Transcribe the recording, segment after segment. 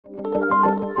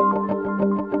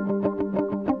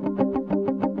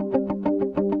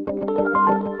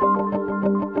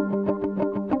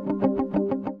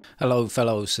Hello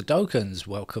fellow Sudokans,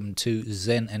 welcome to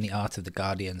Zen and the Art of the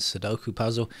Guardian Sudoku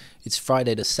puzzle. It's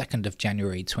Friday the 2nd of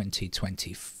January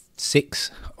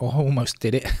 2026, almost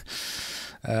did it,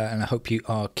 and I hope you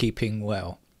are keeping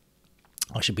well.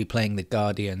 I should be playing the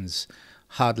Guardian's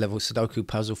hard level Sudoku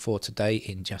puzzle for today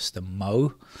in just a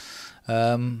mo.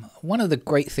 One of the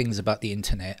great things about the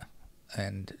internet,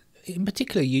 and in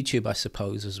particular YouTube I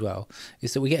suppose as well,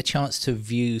 is that we get a chance to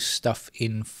view stuff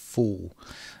in full.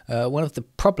 One of the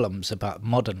problems about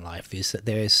modern life is that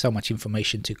there is so much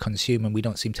information to consume and we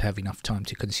don't seem to have enough time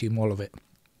to consume all of it.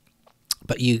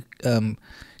 But you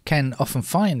can often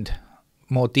find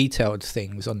more detailed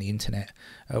things on the internet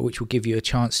which will give you a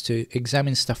chance to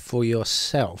examine stuff for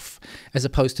yourself, as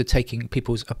opposed to taking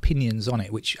people's opinions on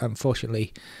it, which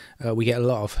unfortunately we get a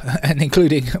lot of, and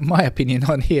including my opinion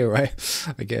on here, right?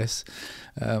 I guess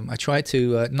I try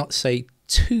to not say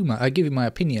too much. I give you my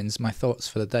opinions, my thoughts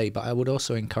for the day, but I would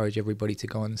also encourage everybody to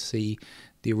go and see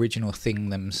the original thing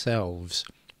themselves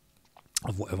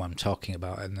of whatever I'm talking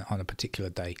about on a particular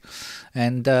day.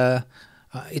 And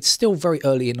it's still very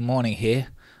early in the morning here,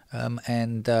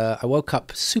 and I woke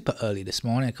up super early this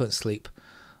morning. I couldn't sleep,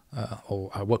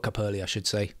 or I woke up early I should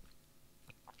say,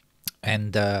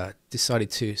 and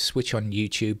decided to switch on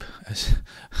YouTube as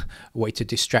a way to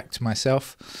distract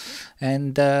myself.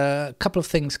 And a couple of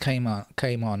things came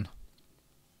on.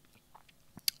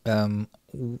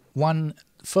 One,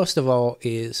 first of all,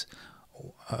 is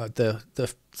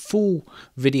the full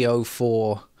video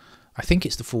for, I think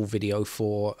it's the full video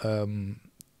for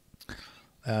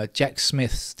Jack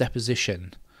Smith's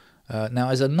deposition. Now,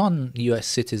 as a non-US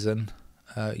citizen,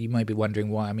 you may be wondering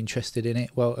why I'm interested in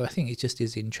it. Well, I think it just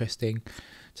is interesting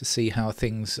to see how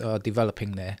things are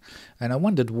developing there. And I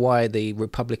wondered why the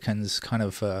Republicans kind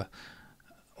of,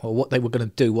 or what they were going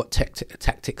to do, what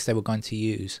tactics they were going to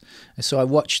use. And so I've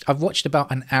watched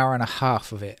about an hour and a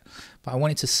half of it. But I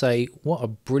wanted to say what a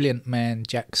brilliant man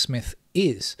Jack Smith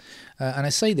is. And I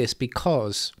say this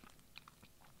because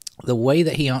the way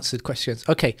that he answered questions.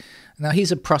 Okay, now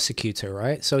he's a prosecutor,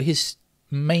 right? So his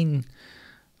main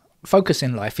focus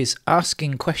in life is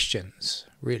asking questions,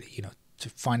 really, you know, to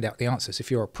find out the answers. If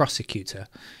you're a prosecutor,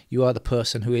 you are the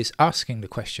person who is asking the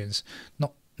questions,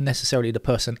 not necessarily the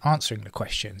person answering the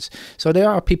questions. So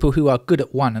there are people who are good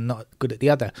at one and not good at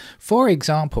the other. For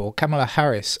example, Kamala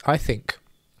Harris, I think,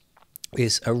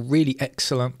 is a really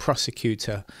excellent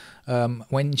prosecutor.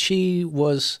 When she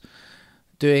was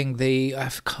doing the, I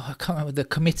can't remember, the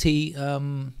committee,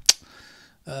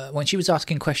 when she was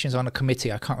asking questions on a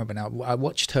committee, I can't remember now, I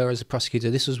watched her as a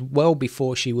prosecutor. This was well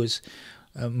before she was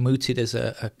mooted as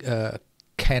a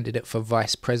candidate for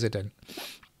vice president.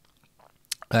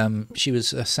 She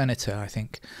was a senator, I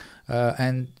think.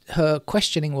 And her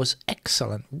questioning was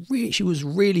excellent. She was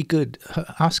really good.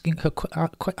 Her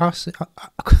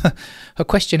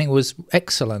questioning was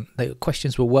excellent. The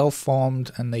questions were well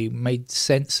formed and they made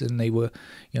sense, and they were,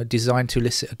 you know, designed to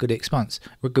elicit a good response.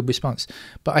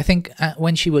 But I think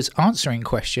when she was answering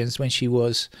questions, when she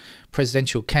was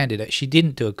presidential candidate, she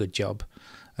didn't do a good job.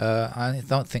 I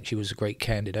don't think she was a great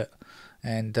candidate.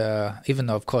 And even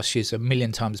though, of course, she's a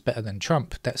million times better than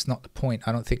Trump, that's not the point.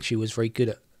 I don't think she was very good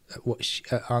at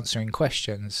answering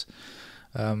questions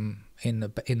in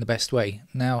the best way.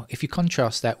 Now, if you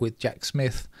contrast that with Jack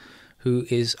Smith, who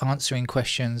is answering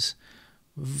questions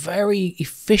very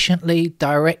efficiently,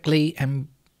 directly, and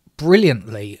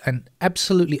brilliantly, and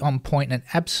absolutely on point, and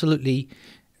absolutely,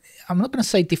 I'm not going to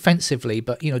say defensively,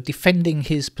 but, you know, defending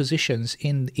his positions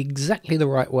in exactly the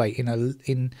right way,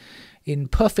 in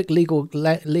perfect legal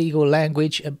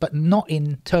language, but not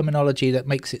in terminology that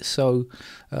makes it so,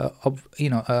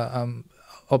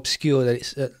 obscure that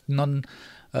it's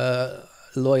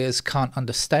lawyers can't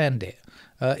understand it.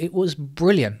 It was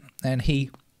brilliant, and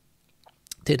he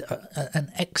did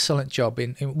an excellent job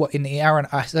in the hour. And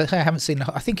I haven't seen.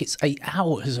 I think it's 8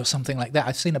 hours or something like that.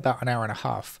 I've seen about an hour and a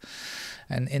half.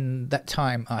 And in that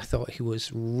time, I thought he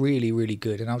was really, really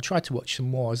good. And I'll try to watch some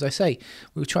more. As I say,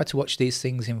 we'll try to watch these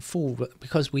things in full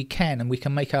because we can, and we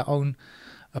can make our own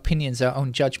opinions, our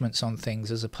own judgments on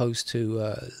things, as opposed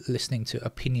to listening to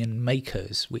opinion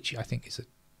makers, which I think is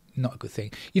not a good thing.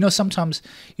 You know, sometimes,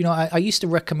 you know, I used to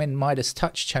recommend Midas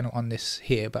Touch channel on this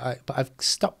here, but I've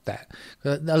stopped that.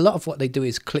 A lot of what they do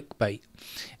is clickbait.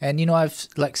 And, you know, I've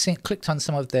clicked on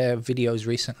some of their videos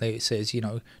recently. It says, you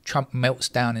know, Trump melts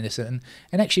down in this, and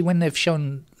actually when they've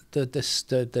shown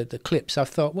the clips, I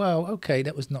thought, well, okay,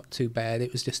 that was not too bad.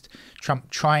 It was just Trump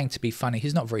trying to be funny.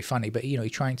 He's not very funny, but, you know,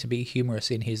 he's trying to be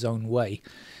humorous in his own way.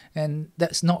 and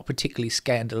that's not particularly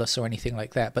scandalous or anything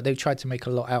like that. But they've tried to make a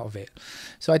lot out of it,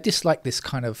 so I dislike this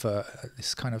kind of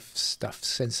stuff,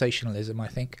 sensationalism, I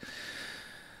think.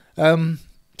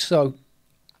 So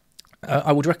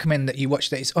I would recommend that you watch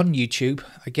that. It's on YouTube.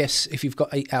 I guess if you've got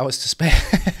 8 hours to spare,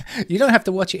 you don't have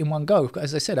to watch it in one go.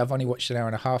 As I said, I've only watched an hour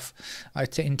and a half. I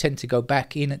intend to go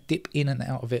back in, dip in and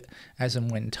out of it as and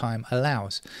when time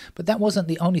allows. But that wasn't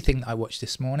the only thing that I watched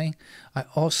this morning. I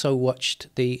also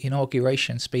watched the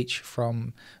inauguration speech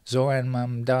from Zoran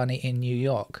Mamdani in New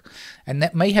York. And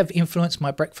that may have influenced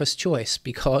my breakfast choice,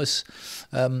 because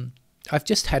I've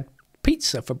just had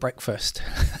pizza for breakfast.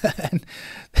 And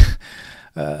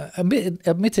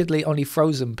admittedly only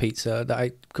frozen pizza that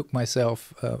I cook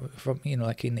myself from,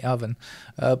 like in the oven,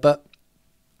 but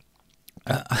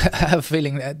I have a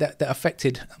feeling that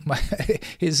affected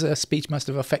his speech must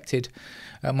have affected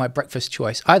my breakfast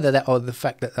choice. Either that or the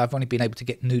fact that I've only been able to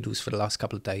get noodles for the last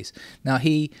couple of days. Now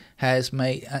he has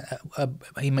made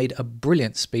a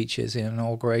brilliant speech, his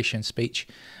inauguration speech,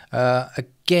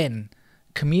 again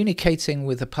communicating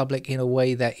with the public in a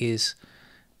way that is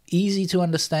easy to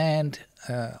understand,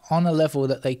 on a level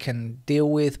that they can deal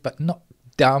with, but not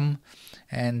dumb,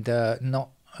 and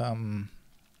not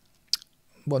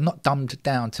dumbed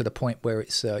down to the point where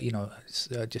it's it's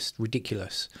just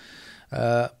ridiculous.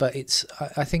 But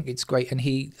I think it's great, and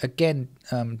he again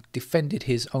defended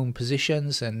his own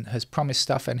positions and has promised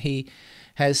stuff, and he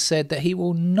has said that he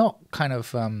will not kind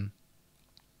of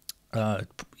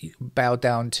bow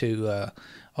down to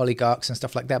oligarchs and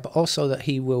stuff like that, but also that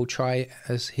he will try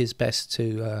as his best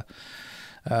to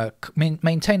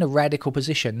maintain a radical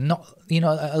position. Not,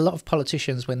 a lot of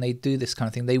politicians, when they do this kind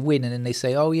of thing, they win and then they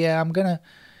say, oh yeah, I'm gonna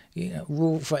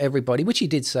rule for everybody, which he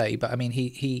did say, but I mean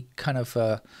he kind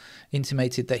of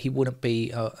intimated that he wouldn't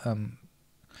be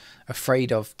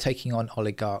afraid of taking on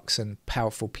oligarchs and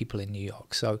powerful people in New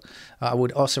York. So I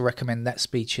would also recommend that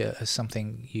speech as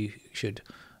something you should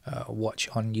watch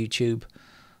on YouTube.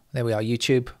 There we are,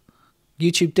 YouTube.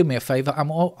 YouTube, do me a favor.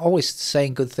 I'm always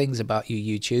saying good things about you,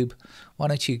 YouTube. Why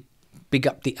don't you big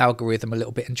up the algorithm a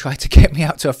little bit and try to get me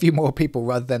out to a few more people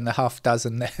rather than the half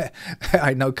dozen that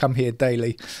I know come here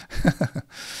daily.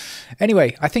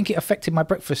 Anyway, I think it affected my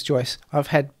breakfast choice. I've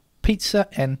had pizza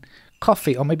and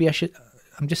coffee, or maybe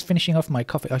I'm just finishing off my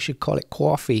coffee. I should call it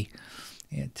coffee,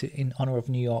 in honor of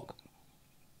New York.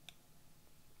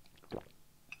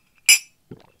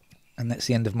 And that's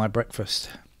the end of my breakfast.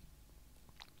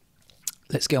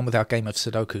 Let's get on with our game of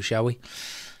Sudoku, shall we?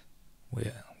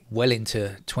 We're well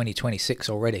into 2026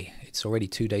 already. It's already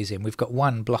 2 days in. We've got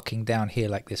one blocking down here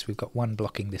like this. We've got one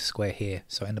blocking this square here.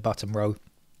 So in the bottom row,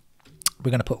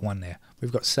 we're going to put 1 there.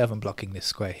 We've got 7 blocking this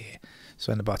square here.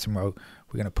 So in the bottom row,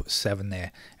 we're going to put 7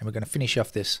 there. And we're going to finish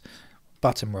off this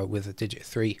bottom row with a digit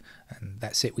 3. And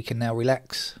that's it. We can now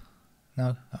relax.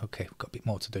 No? Okay, we've got a bit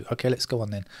more to do. Okay, let's go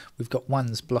on then. We've got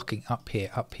 1s blocking up here,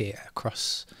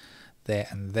 across there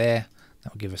and there.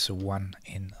 That will give us a 1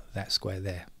 in that square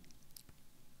there.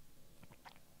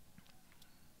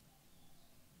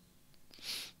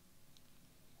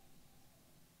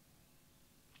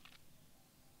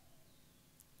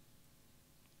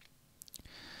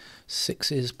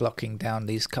 Sixes blocking down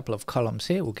these couple of columns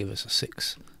here will give us a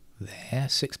 6 there.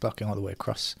 6 blocking all the way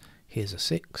across. Here's a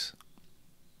 6.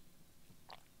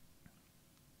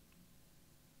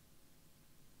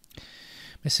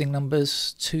 Missing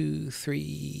numbers 2,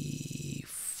 3,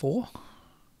 4.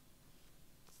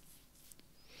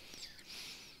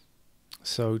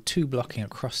 So 2 blocking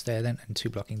across there then, and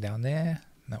 2 blocking down there.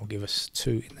 That will give us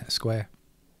 2 in that square.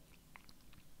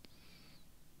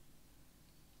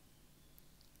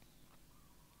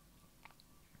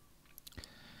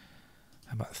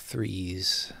 How about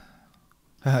 3s?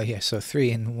 Oh yeah, so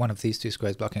 3 in one of these 2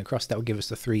 squares blocking across. That will give us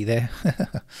the 3 there.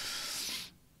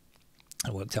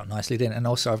 It worked out nicely, didn't it? And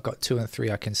also I've got 2 and 3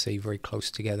 I can see very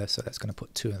close together, so that's going to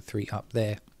put 2 and 3 up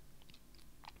there.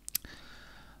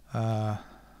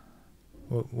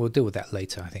 We'll deal with that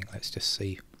later, I think. Let's just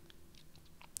see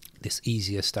this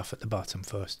easier stuff at the bottom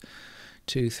first.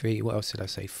 2, 3, what else did I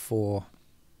say? 4.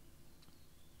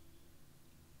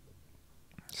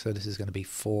 So this is going to be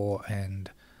 4 and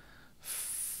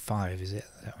 5, is it?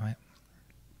 Is that right?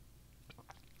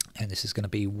 And this is going to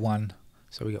be 1.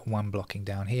 So we got 1 blocking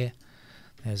down here.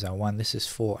 There's our 1. This is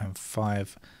 4 and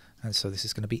 5. And so this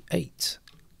is going to be 8.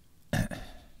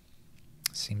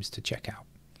 Seems to check out.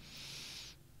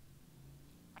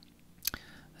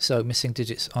 So missing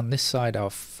digits on this side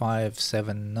are 5,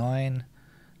 7, 9.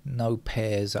 No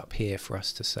pairs up here for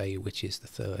us to say which is the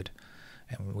third.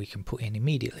 And we can put in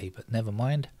immediately, but never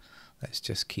mind. Let's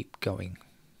just keep going.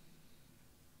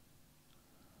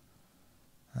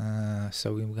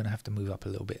 So we're going to have to move up a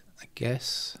little bit, I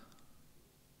guess.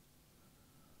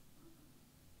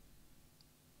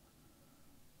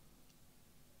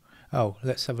 Oh,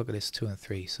 let's have a look at this 2 and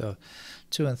 3. So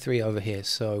 2 and 3 over here.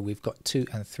 So we've got 2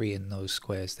 and 3 in those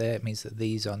squares there. It means that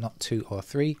these are not 2 or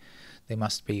 3. They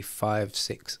must be 5,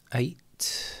 6,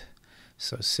 8.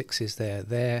 So 6 is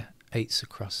there, 8's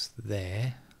across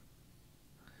there.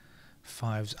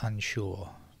 5's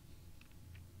unsure.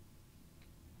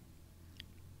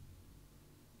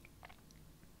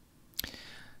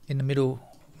 In the middle,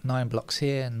 9 blocks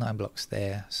here, 9 blocks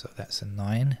there. So that's a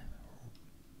 9.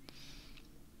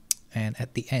 And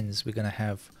at the ends we're going to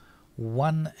have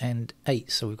 1 and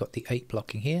 8, so we've got the 8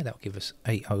 blocking here. That will give us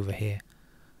 8 over here,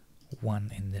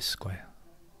 1 in this square.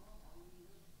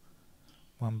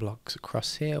 1 blocks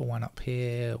across here, 1 up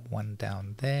here, 1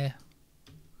 down there.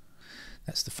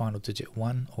 That's the final digit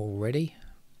 1 already.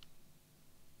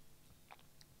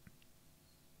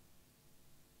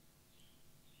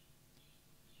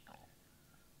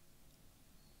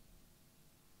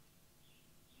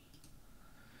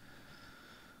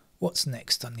 What's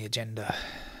next on the agenda?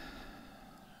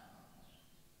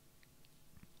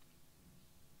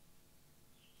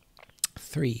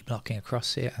 Three blocking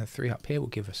across here and 3 up here will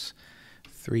give us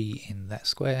 3 in that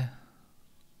square.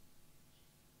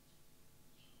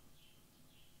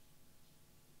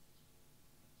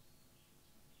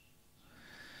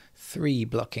 Three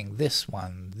blocking this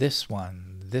one, this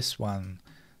one, this one,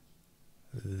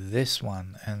 this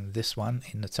one, and this one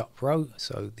in the top row.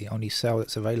 So the only cell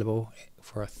that's available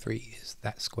for a 3 is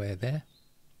that square there.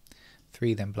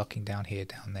 3 then blocking down here,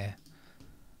 down there.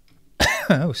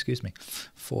 Oh, excuse me.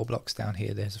 4 blocks down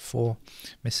here, there's a 4.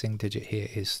 Missing digit here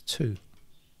is 2.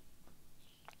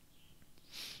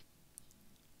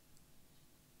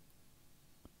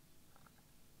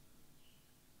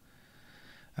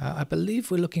 I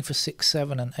believe we're looking for 6,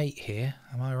 7 and 8 here.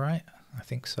 Am I right? I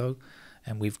think so.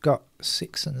 And we've got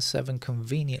 6 and 7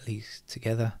 conveniently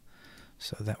together.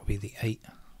 So that would be the 8.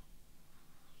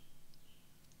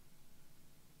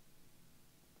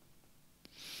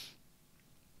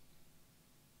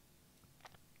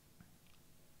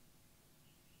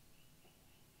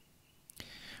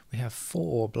 We have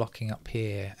 4 blocking up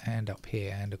here and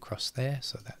across there.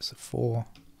 So that's a 4.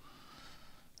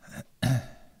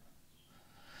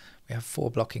 We have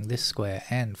 4 blocking this square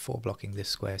and 4 blocking this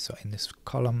square. So in this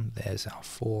column, there's our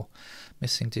 4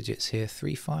 missing digits here.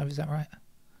 3, 5, is that right?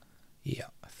 Yeah,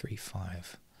 3,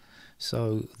 5.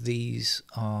 So these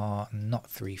are not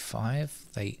 3, 5.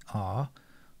 They are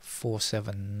 4,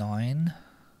 7, 9.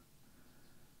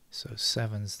 So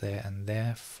 7's there and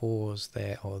there. 4's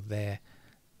there or there.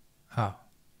 Oh,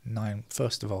 9.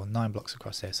 First of all, 9 blocks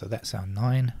across there. So that's our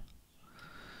 9.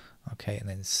 Okay, and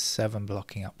then 7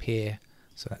 blocking up here.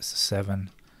 So that's the 7,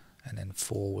 and then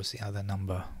 4 was the other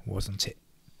number, wasn't it?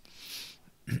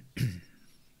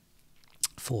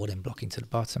 4 then blocking to the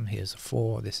bottom. Here's a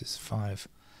 4. This is 5.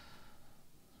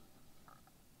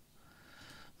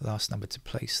 Last number to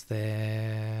place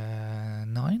there,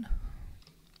 9.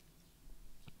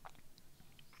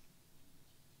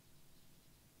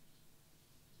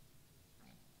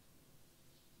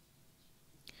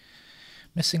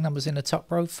 Missing numbers in the top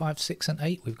row, 5, 6 and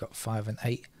 8. We've got 5 and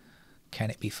 8. Can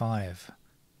it be 5?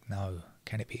 No.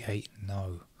 Can it be 8?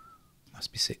 No. Must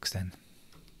be 6 then.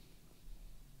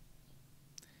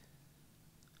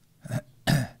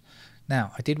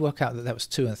 Now, I did work out that that was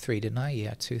 2 and 3, didn't I?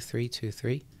 Yeah, 2, 3, 2,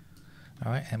 3.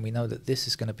 Alright, and we know that this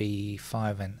is going to be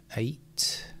 5 and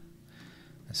 8.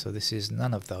 And so this is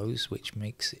none of those, which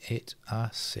makes it a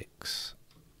 6.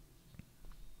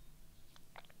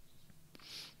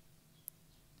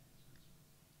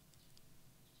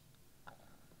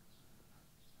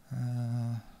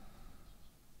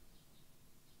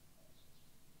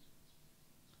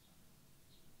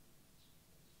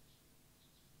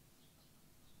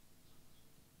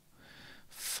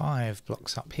 5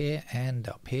 blocks up here and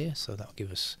up here, so that'll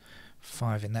give us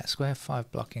 5 in that square.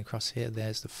 5 blocking across here,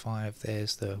 there's the 5,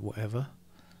 there's the whatever,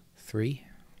 3.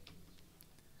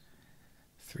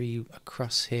 3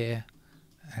 across here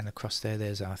and across there,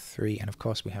 there's our 3, and of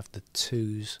course we have the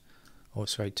 2's, or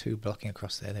sorry, 2 blocking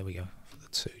across there. There we go, for the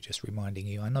 2, just reminding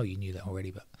you. I know you knew that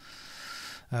already, but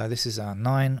this is our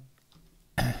 9.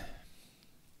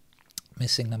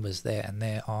 Missing numbers there and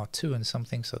there are 2 and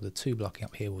something, so the 2 blocking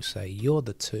up here will say you're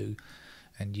the 2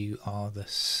 and you are the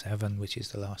 7, which is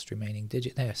the last remaining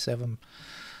digit there. 7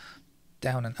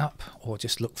 down and up, or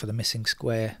just look for the missing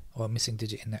square or missing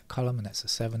digit in that column, and that's a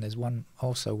 7. There's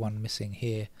also one missing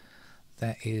here.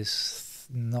 That is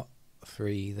not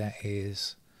 3, that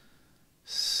is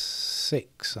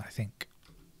 6, I think.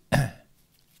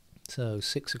 So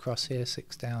 6 across here,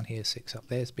 6 down here, 6 up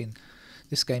there.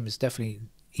 This game is definitely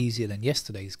easier than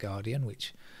yesterday's Guardian,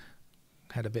 which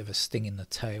had a bit of a sting in the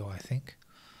tail, I think.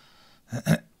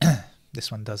 This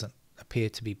one doesn't appear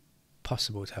to be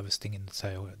possible to have a sting in the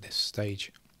tail at this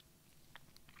stage.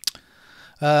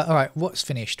 Alright, what's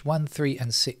finished? 1, 3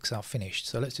 and 6 are finished.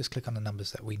 So let's just click on the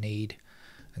numbers that we need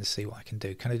and see what I can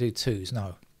do. Can I do 2s?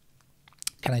 No.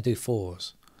 Can I do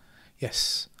 4s?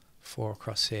 Yes. 4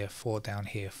 across here, 4 down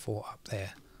here, 4 up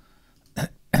there.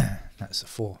 That's a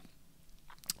 4.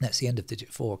 That's the end of digit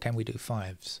 4. Can we do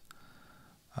 5s?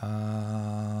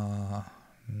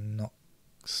 Not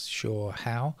sure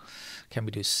how. Can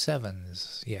we do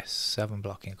 7s? Yes, 7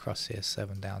 blocking across here,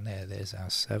 7 down there. There's our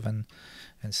 7,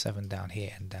 and 7 down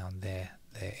here and down there.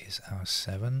 There is our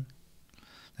 7.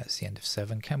 That's the end of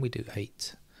 7. Can we do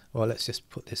 8? Well, let's just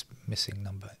put this missing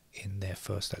number in there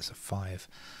first. That's a 5.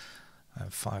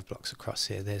 5 blocks across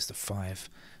here. There's the 5,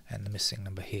 and the missing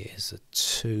number here is a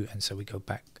 2. And so we go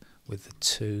back with the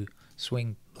 2.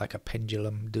 Swing like a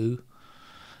pendulum do,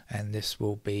 and this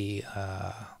will be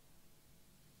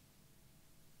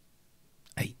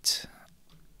 8,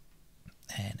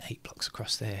 and 8 blocks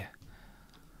across there.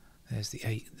 There's the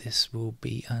 8. This will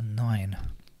be a 9.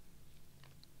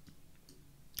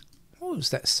 What was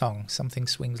that song? Something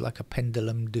swings like a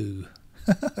pendulum do.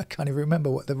 I can't even remember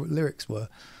what the lyrics were.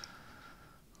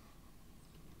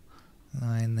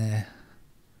 9 there.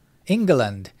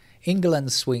 England.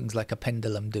 England swings like a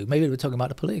pendulum do. Maybe we're talking about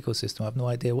the political system. I have no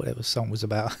idea what the song was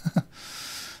about.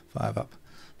 5 up.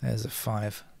 There's a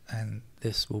 5. And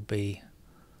this will be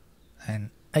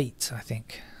an 8, I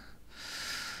think.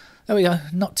 There we go.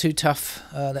 Not too tough.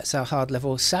 That's our hard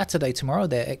level. Saturday tomorrow,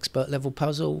 their expert level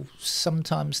puzzle.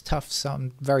 Sometimes tough,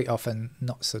 some very often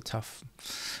not so tough.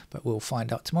 But we'll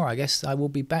find out tomorrow, I guess. I will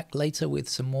be back later with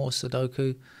some more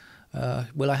Sudoku.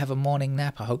 Will I have a morning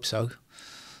nap? I hope so.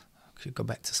 I could go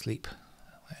back to sleep.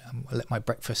 I'll let my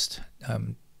breakfast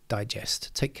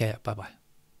digest. Take care. Bye-bye.